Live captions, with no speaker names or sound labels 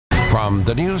From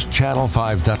the News Channel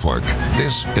 5 network,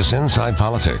 this is Inside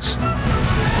Politics.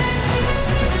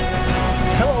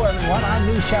 Hello, everyone. I'm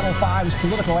News Channel 5's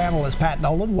political analyst, Pat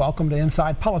Nolan. Welcome to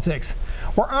Inside Politics.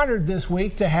 We're honored this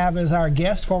week to have as our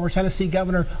guest former Tennessee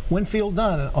Governor Winfield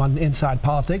Dunn on Inside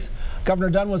Politics. Governor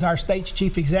Dunn was our state's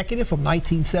chief executive from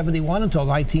 1971 until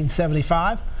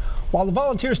 1975. While the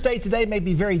volunteer state today may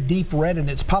be very deep red in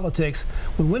its politics,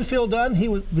 when Winfield Dunn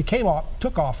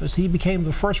took office, he became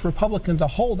the first Republican to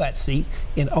hold that seat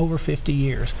in over 50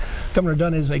 years. Governor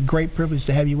Dunn, it is a great privilege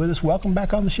to have you with us. Welcome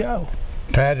back on the show.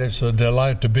 Pat, it's a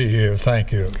delight to be here.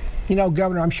 Thank you. You know,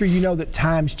 Governor, I'm sure you know that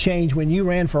times change. When you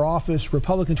ran for office,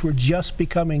 Republicans were just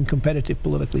becoming competitive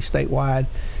politically statewide.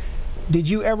 Did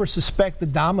you ever suspect the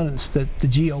dominance that the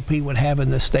GOP would have in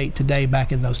the state today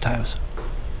back in those times?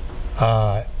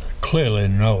 Clearly,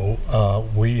 no.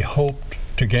 We hoped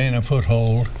to gain a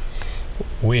foothold.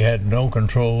 We had no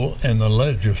control in the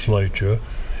legislature,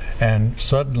 and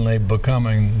suddenly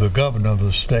becoming the governor of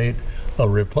the state, a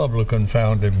Republican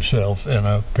found himself in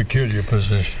a peculiar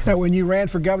position. Now, when you ran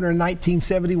for governor in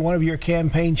 1970, one of your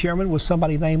campaign chairmen was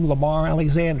somebody named Lamar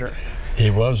Alexander. He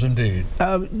was indeed.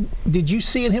 Did you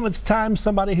see in him at the time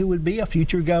somebody who would be a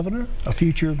future governor, a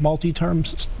future multi-term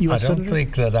U.S. senator? I don't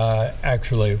think that I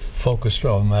actually focused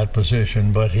on that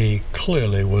position, but he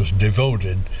clearly was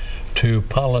devoted to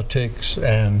politics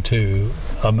and to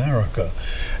America.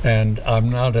 And I'm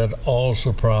not at all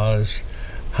surprised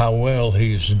how well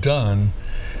he's done,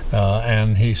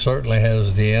 and he certainly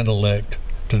has the intellect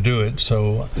to do it,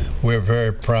 so we're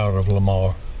very proud of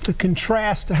Lamar. To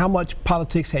contrast how much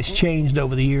politics has changed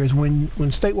over the years, when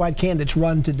statewide candidates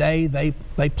run today, they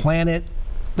plan it,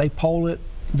 they poll it,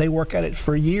 they work at it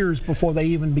for years before they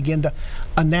even begin to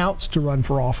announce to run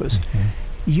for office. Mm-hmm.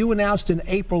 You announced in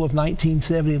April of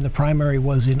 1970 and the primary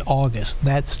was in August.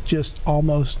 That's just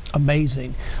almost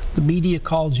amazing. The media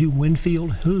called you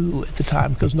Winfield Who at the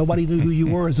time because nobody knew who you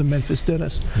were as a Memphis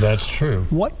dentist. That's true.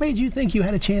 What made you think you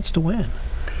had a chance to win?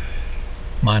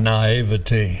 My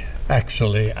naivety.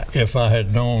 Actually, if I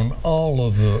had known all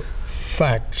of the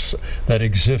facts that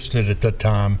existed at the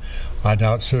time, I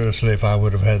doubt seriously if I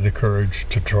would have had the courage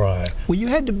to try. Well, you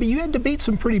had to beat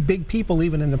some pretty big people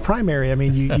even in the primary. I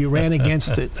mean, you ran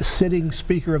against the sitting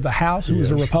Speaker of the House, who was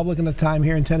a Republican at the time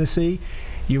here in Tennessee.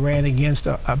 You ran against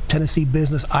a Tennessee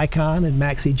business icon in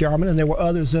Maxie Jarman, and there were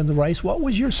others in the race. What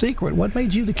was your secret? What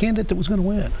made you the candidate that was going to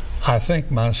win? I think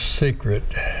my secret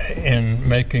in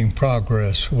making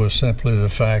progress was simply the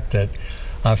fact that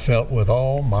I felt with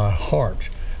all my heart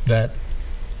that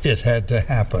it had to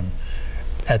happen.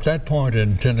 At that point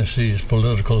in Tennessee's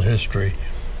political history,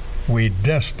 we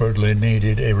desperately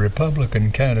needed a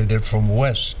Republican candidate from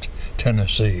West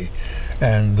Tennessee.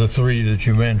 And the three that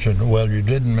you mentioned, well, you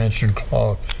didn't mention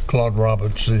Claude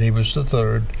Robertson, he was the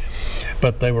third,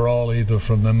 but they were all either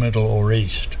from the middle or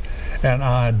east. And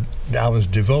I was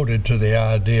devoted to the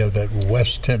idea that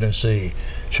West Tennessee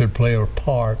should play a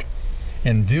part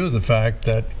in view of the fact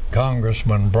that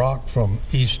Congressman Brock from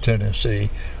East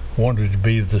Tennessee wanted to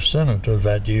be the senator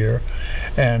that year,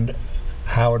 and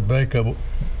Howard Baker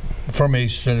from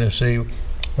East Tennessee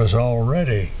was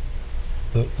already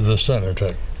the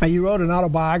senator. Now, you wrote an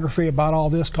autobiography about all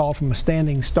this called From a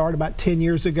Standing Start about 10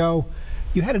 years ago.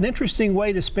 You had an interesting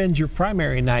way to spend your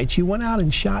primary nights. You went out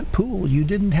and shot pool. You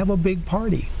didn't have a big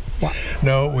party. What?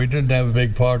 No, we didn't have a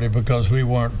big party because we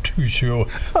weren't too sure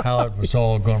how it was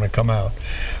all going to come out.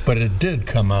 But it did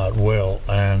come out well.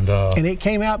 And it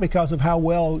came out because of how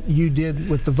well you did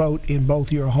with the vote in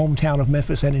both your hometown of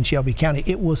Memphis and in Shelby County.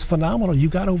 It was phenomenal. You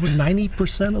got over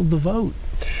 90% of the vote.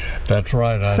 That's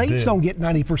right, I did. Saints don't get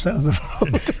 90% of the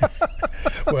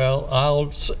vote. Well,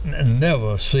 I'll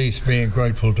never cease being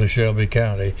grateful to Shelby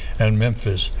County and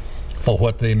Memphis for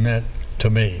what they meant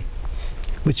to me.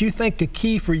 But you think the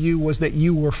key for you was that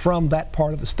you were from that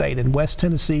part of the state, and West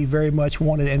Tennessee very much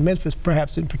wanted, and Memphis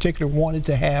perhaps in particular, wanted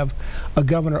to have a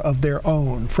governor of their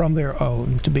own, from their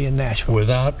own, to be in Nashville.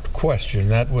 Without question,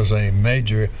 that was a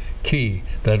major key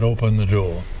that opened the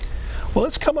door. Well,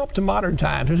 let's come up to modern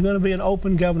times. There's going to be an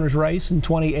open governor's race in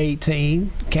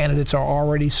 2018. Candidates are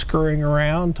already scurrying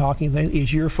around talking.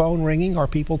 Is your phone ringing? Are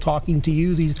people talking to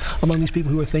you? Among these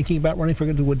people who are thinking about running for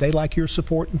governor, would they like your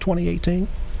support in 2018?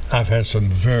 I've had some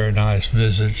very nice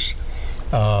visits,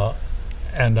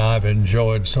 and I've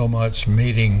enjoyed so much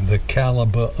meeting the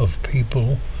caliber of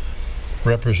people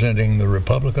representing the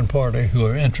Republican Party who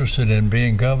are interested in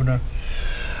being governor.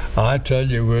 I tell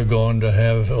you, we're going to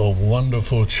have a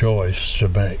wonderful choice to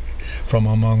make from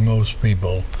among those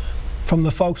people. From the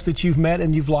folks that you've met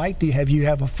and you've liked, do you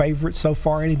have a favorite so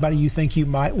far? Anybody you think you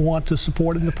might want to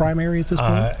support in the primary at this point?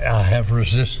 I have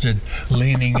resisted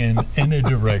leaning in any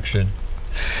direction.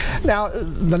 Now,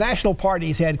 the national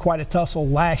parties had quite a tussle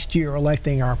last year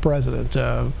electing our president.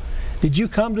 Did you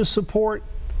come to support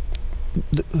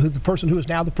the person who is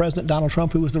now the president, Donald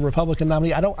Trump, who was the Republican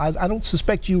nominee? I don't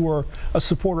suspect you were a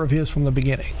supporter of his from the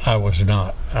beginning. I was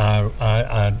not.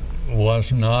 I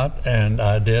was not, and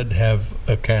I did have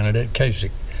a candidate.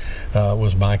 Kasich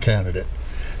was my candidate,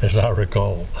 as I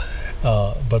recall.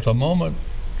 But the moment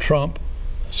Trump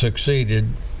succeeded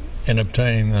in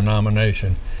obtaining the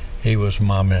nomination, he was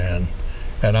my man.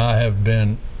 And I have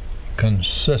been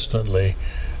consistently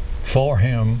for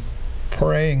him,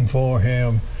 praying for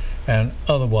him, and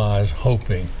otherwise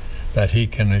hoping that he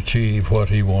can achieve what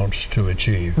he wants to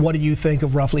achieve. What do you think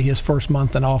of roughly his first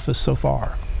month in office so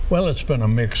far? Well, it's been a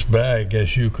mixed bag,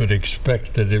 as you could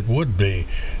expect that it would be.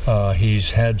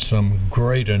 He's had some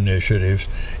great initiatives.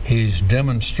 He's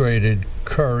demonstrated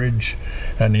courage,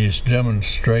 and he's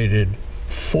demonstrated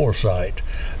foresight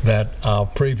that our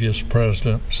previous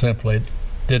president simply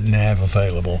didn't have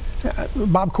available.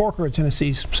 Bob Corker, a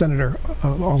Tennessee senator,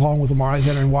 along with Lamar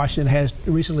Senator in Washington, has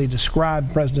recently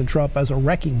described President Trump as a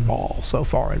wrecking ball so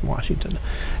far in Washington.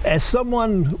 As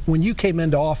someone, when you came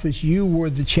into office, you were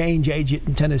the change agent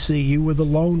in Tennessee. You were the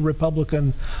lone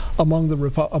Republican among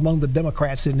the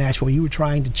Democrats in Nashville. You were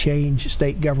trying to change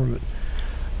state government.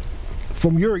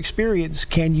 From your experience,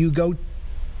 can you go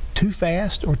too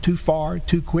fast or too far,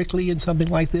 too quickly in something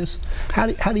like this? How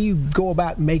do you go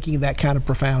about making that kind of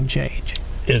profound change?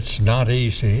 It's not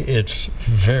easy. It's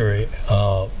very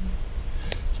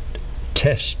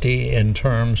testy in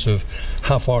terms of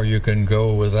how far you can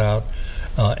go without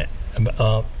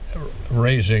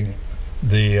raising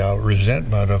the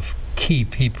resentment of key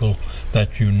people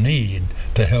that you need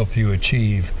to help you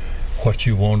achieve what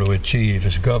you want to achieve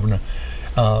as governor.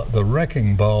 The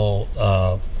wrecking ball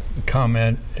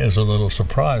comment is a little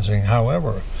surprising.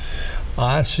 However,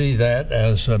 I see that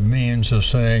as a means of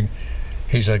saying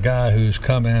he's a guy who's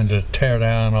come in to tear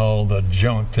down all the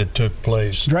junk that took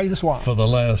place Drain the swamp for the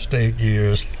last 8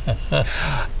 years.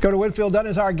 Governor Winfield Dunn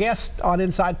is our guest on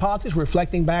Inside Politics,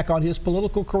 reflecting back on his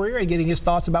political career and getting his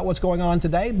thoughts about what's going on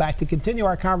today. Back to continue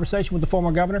our conversation with the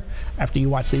former governor after you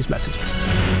watch these messages.